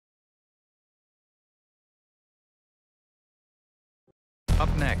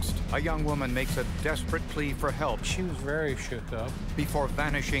Up next, a young woman makes a desperate plea for help She was very shook up. before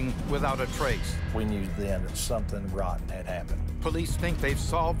vanishing without a trace. We knew then that something rotten had happened. Police think they've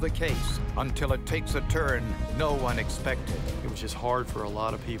solved the case until it takes a turn no one expected. It was just hard for a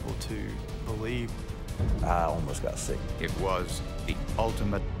lot of people to believe. I almost got sick. It was the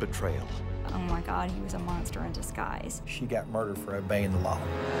ultimate betrayal. Oh my God, he was a monster in disguise. She got murdered for obeying the law.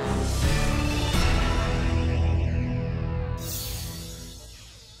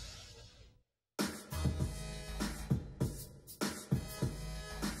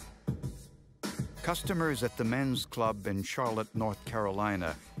 Customers at the men's club in Charlotte, North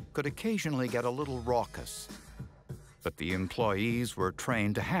Carolina could occasionally get a little raucous, but the employees were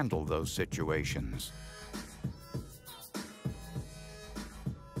trained to handle those situations.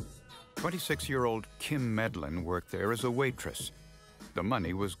 26-year-old Kim Medlin worked there as a waitress. The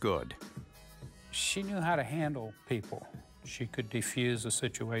money was good. She knew how to handle people. She could defuse a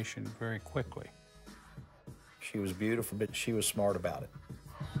situation very quickly. She was beautiful, but she was smart about it.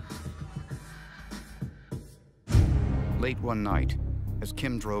 Late one night, as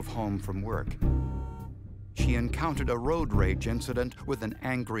Kim drove home from work, she encountered a road rage incident with an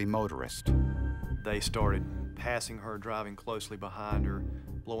angry motorist. They started passing her, driving closely behind her,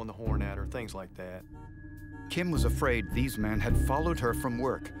 blowing the horn at her, things like that. Kim was afraid these men had followed her from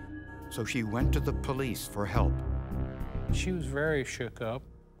work, so she went to the police for help. She was very shook up.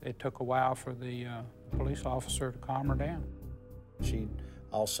 It took a while for the police officer to calm her down. She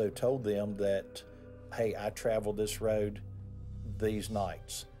also told them that, hey, I travel this road these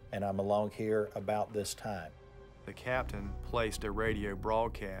nights, and I'm along here about this time. The captain placed a radio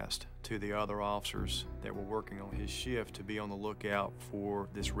broadcast to the other officers that were working on his shift to be on the lookout for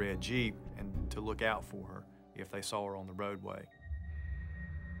this red Jeep and to look out for her if they saw her on the roadway.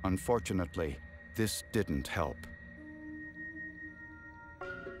 Unfortunately, this didn't help.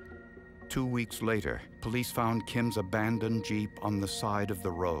 2 weeks later, police found Kim's abandoned Jeep on the side of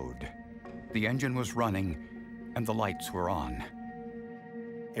the road. The engine was running and the lights were on.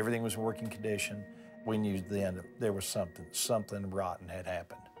 Everything was in working condition. We knew then that there was something rotten had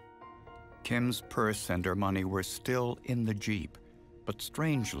happened. Kim's purse and her money were still in the Jeep, but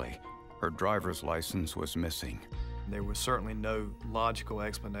strangely, her driver's license was missing. There was certainly no logical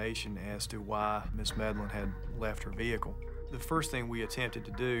explanation as to why Miss Medlin had left her vehicle. The first thing we attempted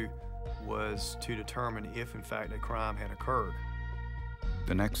to do was to determine if, in fact, a crime had occurred.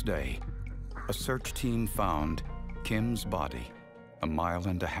 The next day, a search team found Kim's body 1.5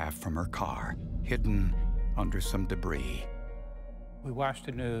 miles from her car, hidden under some debris. We watched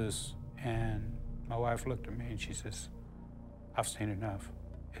the news, and my wife looked at me and she says, "I've seen enough.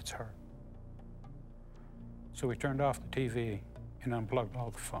 It's her." So we turned off the TV and unplugged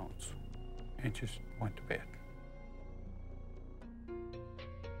all the phones and just went to bed.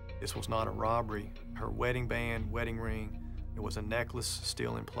 This was not a robbery. Her wedding band, wedding ring, there was a necklace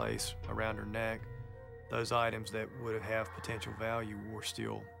still in place around her neck. Those items that would have potential value were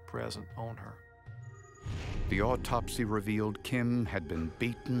still present on her. The autopsy revealed Kim had been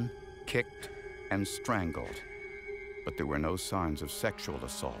beaten, kicked, and strangled, but there were no signs of sexual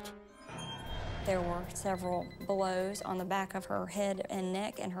assault. There were several blows on the back of her head and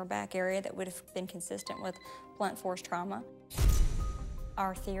neck and her back area that would have been consistent with blunt force trauma.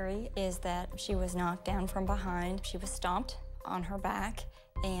 Our theory is that she was knocked down from behind. She was stomped on her back,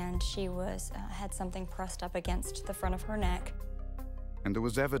 and she had something pressed up against the front of her neck. And there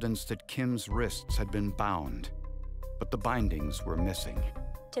was evidence that Kim's wrists had been bound, but the bindings were missing.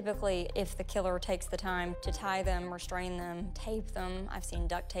 Typically, if the killer takes the time to tie them, restrain them, tape them, I've seen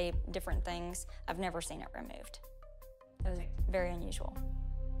duct tape, different things, I've never seen it removed. It was very unusual.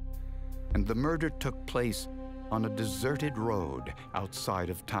 And the murder took place on a deserted road outside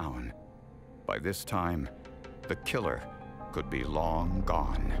of town. By this time, the killer could be long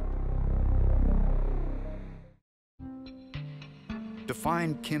gone. To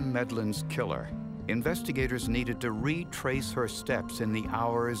find Kim Medlin's killer, investigators needed to retrace her steps in the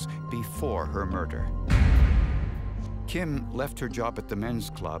hours before her murder. Kim left her job at the men's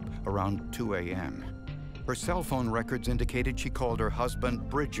club around 2 a.m. Her cell phone records indicated she called her husband,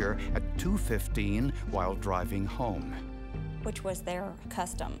 Bridger, at 2:15 while driving home. Which was their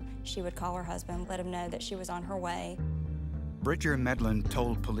custom. She would call her husband, let him know that she was on her way. Bridger Medlin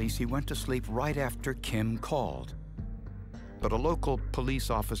told police he went to sleep right after Kim called. But a local police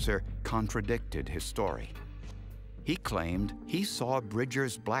officer contradicted his story. He claimed he saw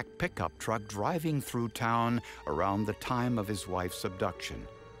Bridger's black pickup truck driving through town around the time of his wife's abduction.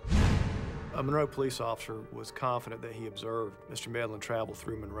 A Monroe police officer was confident that he observed Mr. Medlin travel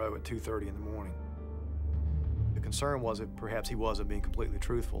through Monroe at 2:30 in the morning. The concern was that perhaps he wasn't being completely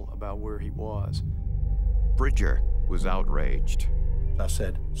truthful about where he was. Bridger was outraged. I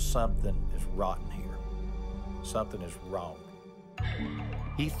said, something is rotten here. Something is wrong.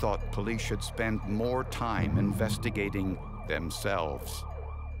 He thought police should spend more time investigating themselves.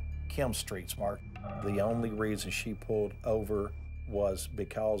 Kim's street smart. The only reason she pulled over was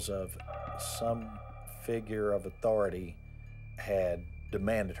because of some figure of authority had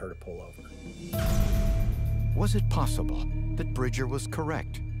demanded her to pull over. Was it possible that Bridger was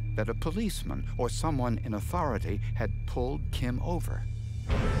correct, that a policeman or someone in authority had pulled Kim over?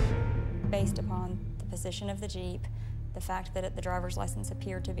 Based upon the position of the Jeep, the fact that the driver's license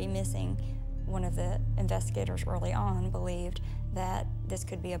appeared to be missing, one of the investigators early on believed that this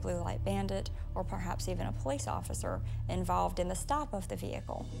could be a blue light bandit or perhaps even a police officer involved in the stop of the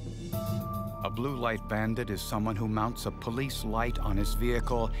vehicle. A blue light bandit is someone who mounts a police light on his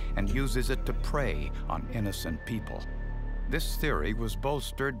vehicle and uses it to prey on innocent people. This theory was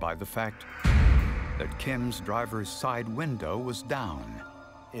bolstered by the fact that Kim's driver's side window was down.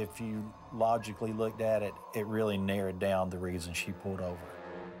 If you logically looked at it, it really narrowed down the reason she pulled over.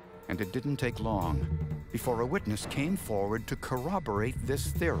 And it didn't take long before a witness came forward to corroborate this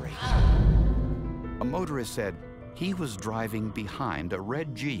theory. A motorist said he was driving behind a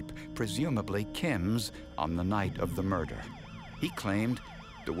red Jeep, presumably Kim's, on the night of the murder. He claimed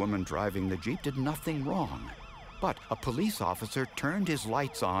the woman driving the Jeep did nothing wrong, but a police officer turned his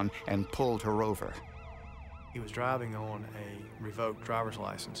lights on and pulled her over. He was driving on a revoked driver's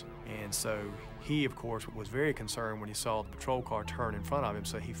license, and so he, of course, was very concerned when he saw the patrol car turn in front of him,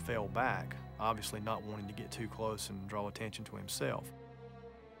 so he fell back, obviously not wanting to get too close and draw attention to himself.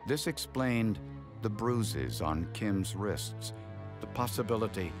 This explained the bruises on Kim's wrists, the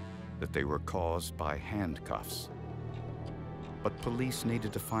possibility that they were caused by handcuffs. But police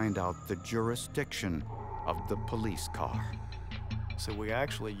needed to find out the jurisdiction of the police car. So we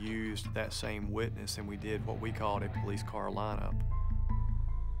actually used that same witness and we did what we called a police car lineup.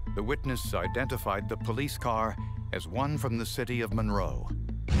 The witness identified the police car as one from the city of Monroe.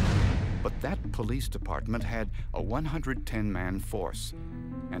 But that police department had a 110-man force,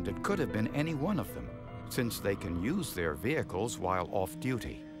 and it could have been any one of them, since they can use their vehicles while off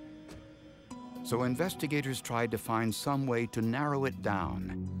duty. So investigators tried to find some way to narrow it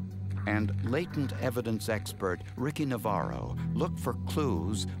down. And latent evidence expert Ricky Navarro looked for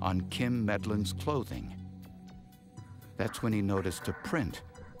clues on Kim Medlin's clothing. That's when he noticed a print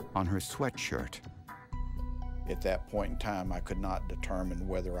on her sweatshirt. At that point in time, I could not determine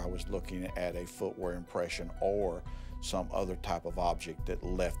whether I was looking at a footwear impression or some other type of object that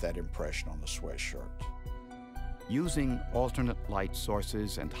left that impression on the sweatshirt. Using alternate light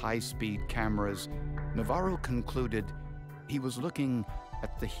sources and high-speed cameras, Navarro concluded he was looking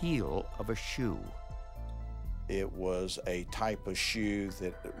at the heel of a shoe. It was a type of shoe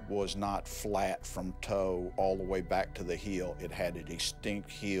that was not flat from toe all the way back to the heel. It had a distinct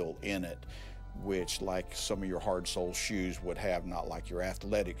heel in it, which like some of your hard-sole shoes would have, not like your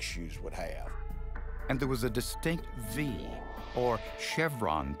athletic shoes would have. And there was a distinct V, or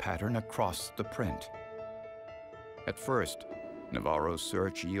chevron pattern across the print. At first, Navarro's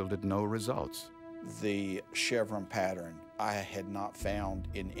search yielded no results. The chevron pattern I had not found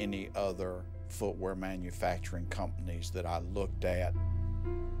in any other footwear manufacturing companies that I looked at.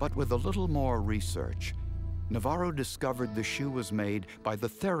 But with a little more research, Navarro discovered the shoe was made by the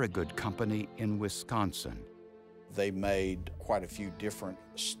Thorogood Company in Wisconsin. They made quite a few different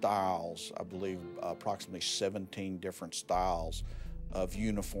styles, I believe approximately 17 different styles of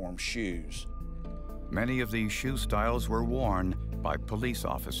uniform shoes. Many of these shoe styles were worn by police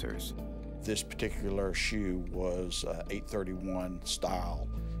officers. This particular shoe was 831 style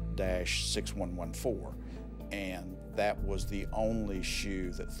 -6114, and that was the only shoe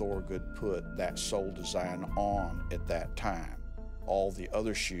that Thorogood put that sole design on at that time. All the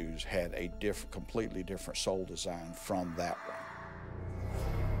other shoes had a completely different sole design from that one.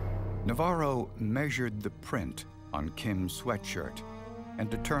 Navarro measured the print on Kim's sweatshirt and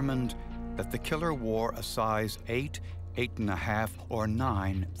determined that the killer wore a size 8, 8.5, or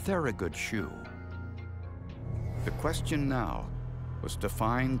 9 Thorogood shoe. The question now was to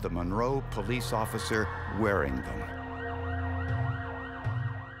find the Monroe police officer wearing them.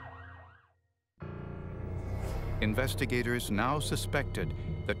 Investigators now suspected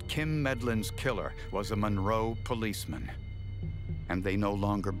that Kim Medlin's killer was a Monroe policeman, and they no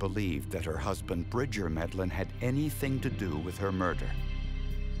longer believed that her husband Bridger Medlin had anything to do with her murder.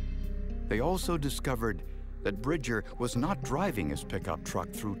 They also discovered that Bridger was not driving his pickup truck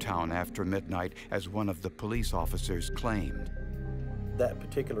through town after midnight, as one of the police officers claimed. That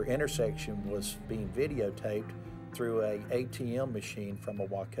particular intersection was being videotaped through a ATM machine from a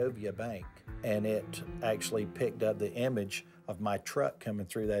Wachovia bank, and it actually picked up the image of my truck coming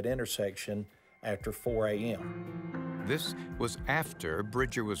through that intersection after 4 a.m. This was after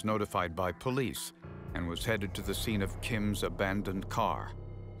Bridger was notified by police and was headed to the scene of Kim's abandoned car.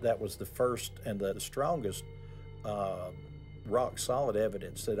 That was the first and the strongest rock-solid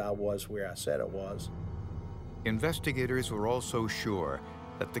evidence that I was where I said I was. Investigators were also sure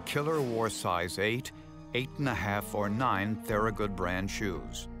that the killer wore size 8, 8.5, or 9 Thorogood brand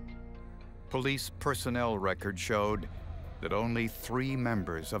shoes. Police personnel records showed that only 3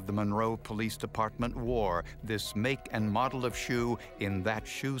 members of the Monroe Police Department wore this make and model of shoe in that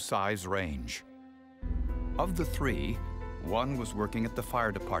shoe size range. Of the 3, 1 was working at the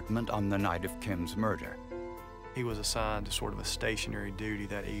fire department on the night of Kim's murder. He was assigned to sort of a stationary duty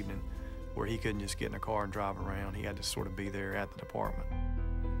that evening where he couldn't just get in a car and drive around. He had to sort of be there at the department.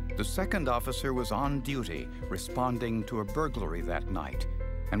 The second officer was on duty responding to a burglary that night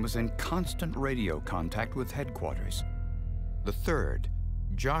and was in constant radio contact with headquarters. The third,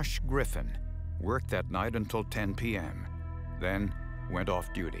 Josh Griffin, worked that night until 10 p.m., then went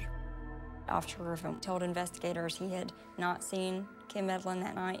off duty. Officer Griffin told investigators he had not seen Kim Medlin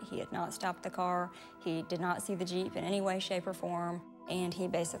that night. He had not stopped the car. He did not see the Jeep in any way, shape, or form. And he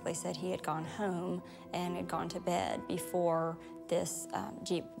basically said he had gone home and had gone to bed before this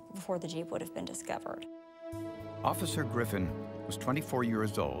before the Jeep would have been discovered. Officer Griffin was 24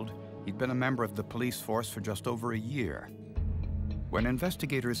 years old. He'd been a member of the police force for just over a year. When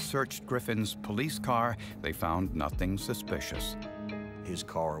investigators searched Griffin's police car, they found nothing suspicious. His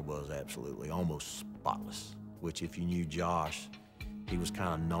car was absolutely almost spotless, which if you knew Josh, he was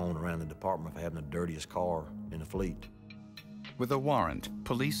kind of known around the department for having the dirtiest car in the fleet. With a warrant,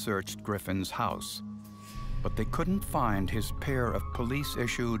 police searched Griffin's house, but they couldn't find his pair of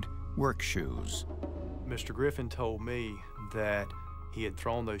police-issued work shoes. Mr. Griffin told me that he had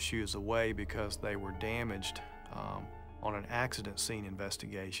thrown those shoes away because they were damaged on an accident scene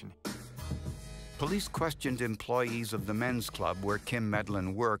investigation. Police questioned employees of the men's club where Kim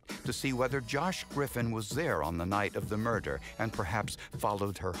Medlin worked to see whether Josh Griffin was there on the night of the murder and perhaps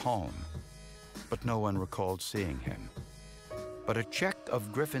followed her home. But no one recalled seeing him. But a check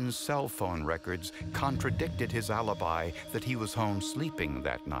of Griffin's cell phone records contradicted his alibi that he was home sleeping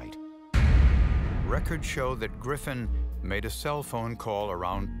that night. Records show that Griffin made a cell phone call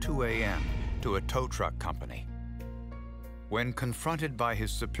around 2 a.m. to a tow truck company. When confronted by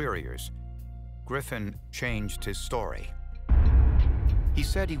his superiors, Griffin changed his story. He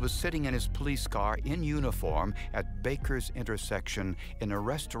said he was sitting in his police car in uniform at Baker's intersection in a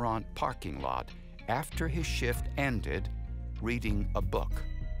restaurant parking lot after his shift ended, reading a book.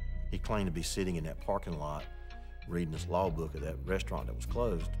 He claimed to be sitting in that parking lot reading his law book at that restaurant that was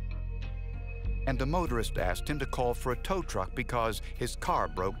closed. And a motorist asked him to call for a tow truck because his car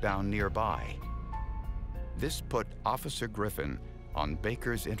broke down nearby. This put Officer Griffin on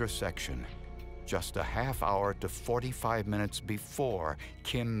Baker's intersection just a half hour to 45 minutes before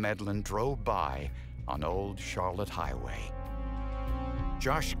Kim Medlin drove by on Old Charlotte Highway.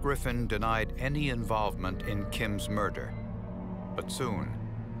 Josh Griffin denied any involvement in Kim's murder, but soon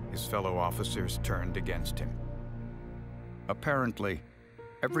his fellow officers turned against him. Apparently,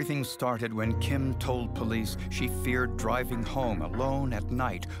 everything started when Kim told police she feared driving home alone at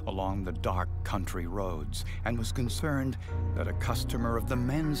night along the dark country roads and was concerned that a customer of the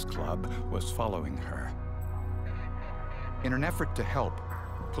men's club was following her. In an effort to help,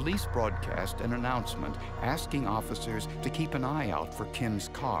 police broadcast an announcement asking officers to keep an eye out for Kim's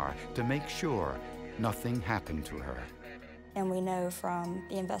car to make sure nothing happened to her. And we know from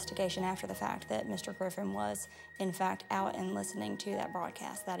the investigation after the fact that Mr. Griffin was, in fact, out and listening to that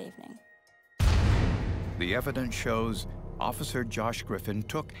broadcast that evening. The evidence shows Officer Josh Griffin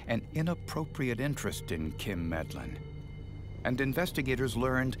took an inappropriate interest in Kim Medlin. And investigators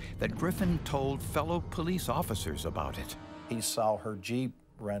learned that Griffin told fellow police officers about it. He saw her Jeep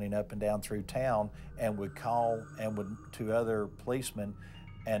running up and down through town and would call to other policemen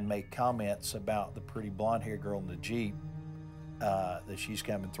and make comments about the pretty blonde-haired girl in the Jeep that she's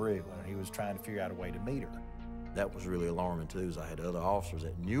coming through, and he was trying to figure out a way to meet her. That was really alarming too, as I had other officers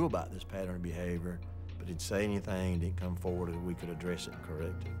that knew about this pattern of behavior, but didn't say anything, didn't come forward, and we could address it and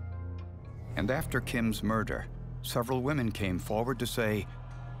correct it. And after Kim's murder, several women came forward to say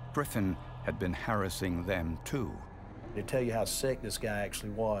Griffin had been harassing them too. To tell you how sick this guy actually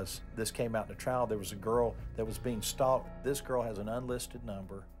was, this came out in the trial. There was a girl that was being stalked. This girl has an unlisted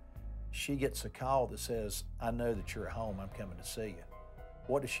number. She gets a call that says, "I know that you're at home, I'm coming to see you."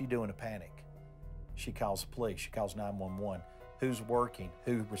 What does she do in a panic? She calls the police, she calls 911. Who's working?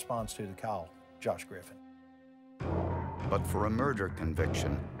 Who responds to the call? Josh Griffin. But for a murder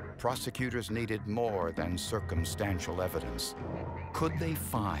conviction, prosecutors needed more than circumstantial evidence. Could they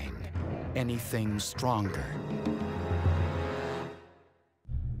find anything stronger?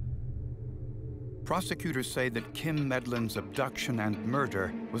 Prosecutors say that Kim Medlin's abduction and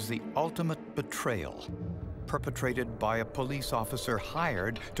murder was the ultimate betrayal, perpetrated by a police officer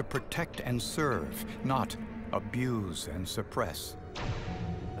hired to protect and serve, not abuse and suppress.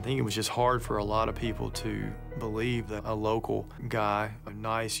 I think it was just hard for a lot of people to believe that a local guy, a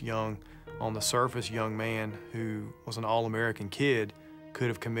nice, young, on the surface young man who was an all-American kid, could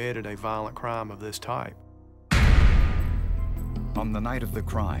have committed a violent crime of this type. On the night of the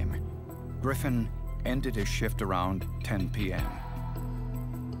crime, Griffin ended his shift around 10 p.m.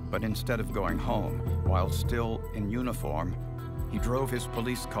 But instead of going home while still in uniform, he drove his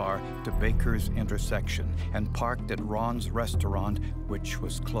police car to Baker's intersection and parked at Ron's restaurant, which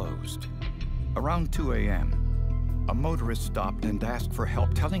was closed. Around 2 a.m., a motorist stopped and asked for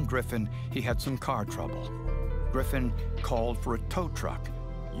help, telling Griffin he had some car trouble. Griffin called for a tow truck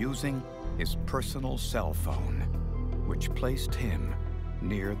using his personal cell phone, which placed him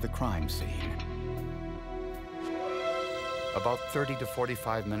near the crime scene. About 30 to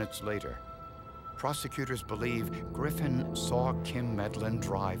 45 minutes later, prosecutors believe Griffin saw Kim Medlin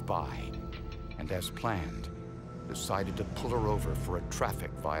drive by and, as planned, decided to pull her over for a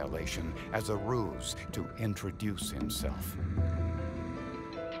traffic violation as a ruse to introduce himself.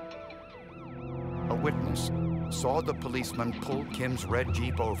 A witness saw the policeman pull Kim's red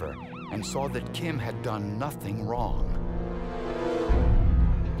Jeep over and saw that Kim had done nothing wrong.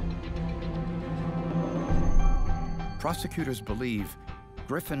 Prosecutors believe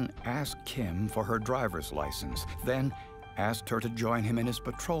Griffin asked Kim for her driver's license, then asked her to join him in his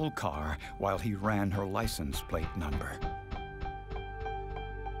patrol car while he ran her license plate number.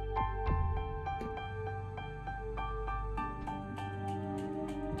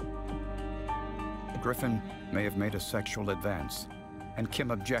 Griffin may have made a sexual advance, and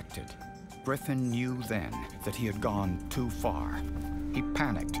Kim objected. Griffin knew then that he had gone too far. He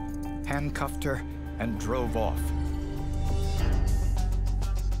panicked, handcuffed her, and drove off.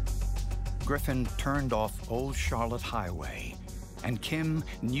 Griffin turned off Old Charlotte Highway, and Kim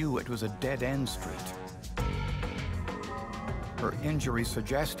knew it was a dead-end street. Her injuries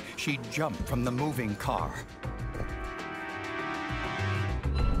suggest she jumped from the moving car.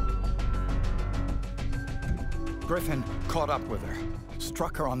 Griffin caught up with her,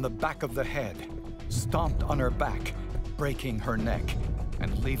 struck her on the back of the head, stomped on her back, breaking her neck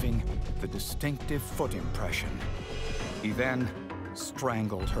and leaving the distinctive foot impression. He then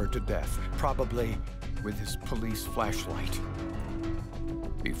strangled her to death, probably with his police flashlight.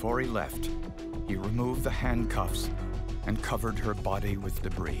 Before he left, he removed the handcuffs and covered her body with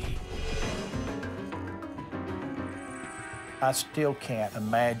debris. I still can't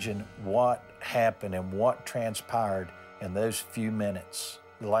imagine what happened and what transpired in those few minutes,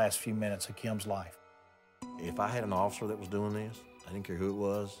 the last few minutes of Kim's life. If I had an officer that was doing this, I didn't care who it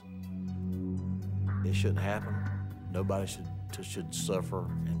was, it shouldn't happen. Nobody should suffer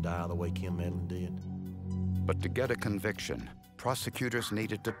and die the way Kim Medlin did. But to get a conviction, prosecutors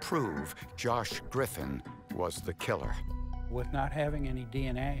needed to prove Josh Griffin was the killer. With not having any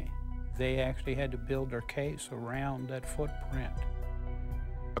DNA, they actually had to build their case around that footprint.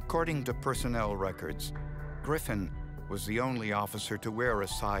 According to personnel records, Griffin was the only officer to wear a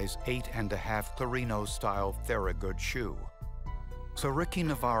size 8.5 Torino-style Thorogood shoe. So Ricky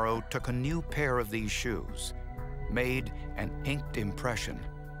Navarro took a new pair of these shoes, made an inked impression,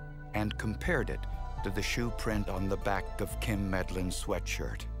 and compared it to the shoe print on the back of Kim Medlin's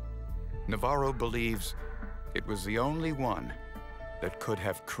sweatshirt. Navarro believes it was the only one that could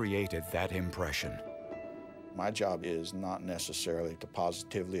have created that impression. My job is not necessarily to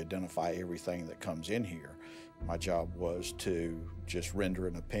positively identify everything that comes in here. My job was to just render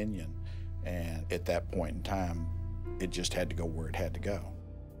an opinion, and at that point in time, it just had to go where it had to go.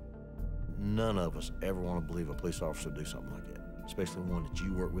 None of us ever want to believe a police officer would do something like that, especially one that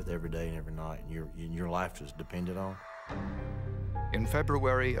you work with every day and every night, and your life is dependent on. In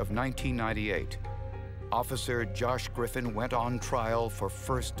February of 1998, Officer Josh Griffin went on trial for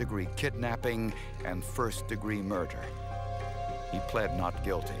first-degree kidnapping and first-degree murder. He pled not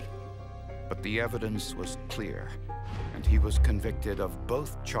guilty, but the evidence was clear, and he was convicted of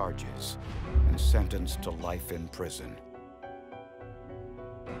both charges and sentenced to life in prison.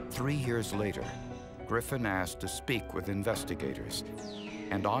 3 years later, Griffin asked to speak with investigators,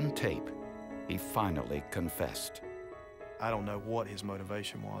 and on tape, he finally confessed. I don't know what his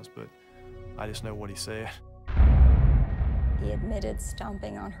motivation was, but I just know what he said. He admitted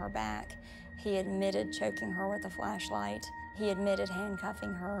stomping on her back. He admitted choking her with a flashlight. He admitted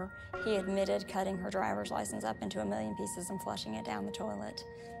handcuffing her. He admitted cutting her driver's license up into 1,000,000 pieces and flushing it down the toilet.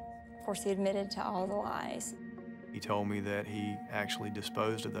 Of course, he admitted to all the lies. He told me that he actually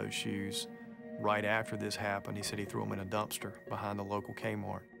disposed of those shoes right after this happened. He said he threw them in a dumpster behind the local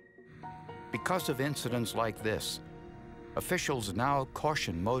Kmart. Because of incidents like this, officials now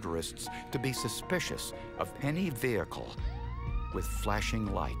caution motorists to be suspicious of any vehicle with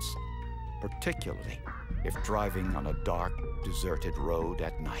flashing lights, particularly if driving on a dark, deserted road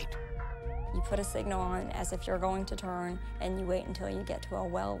at night. You put a signal on as if you're going to turn, and you wait until you get to a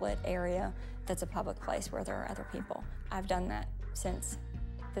well-lit area that's a public place where there are other people. I've done that since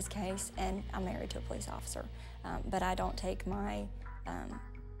this case, and I'm married to a police officer. But I don't take my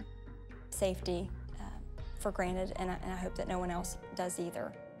safety for granted, and I hope that no one else does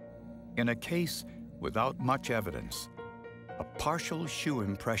either. In a case without much evidence, a partial shoe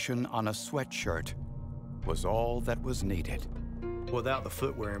impression on a sweatshirt was all that was needed. Without the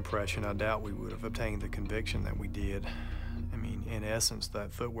footwear impression, I doubt we would have obtained the conviction that we did. I mean, in essence,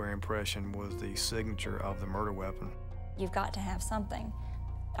 that footwear impression was the signature of the murder weapon. You've got to have something,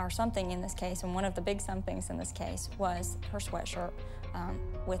 or something in this case, and one of the big somethings in this case was her sweatshirt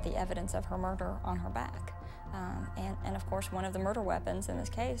with the evidence of her murder on her back. And of course, one of the murder weapons in this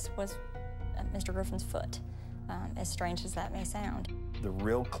case was Mr. Griffin's foot, as strange as that may sound. The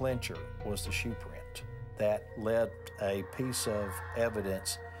real clincher was the shoe print. That led a piece of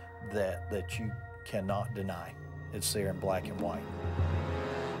evidence that you cannot deny. It's there in black and white.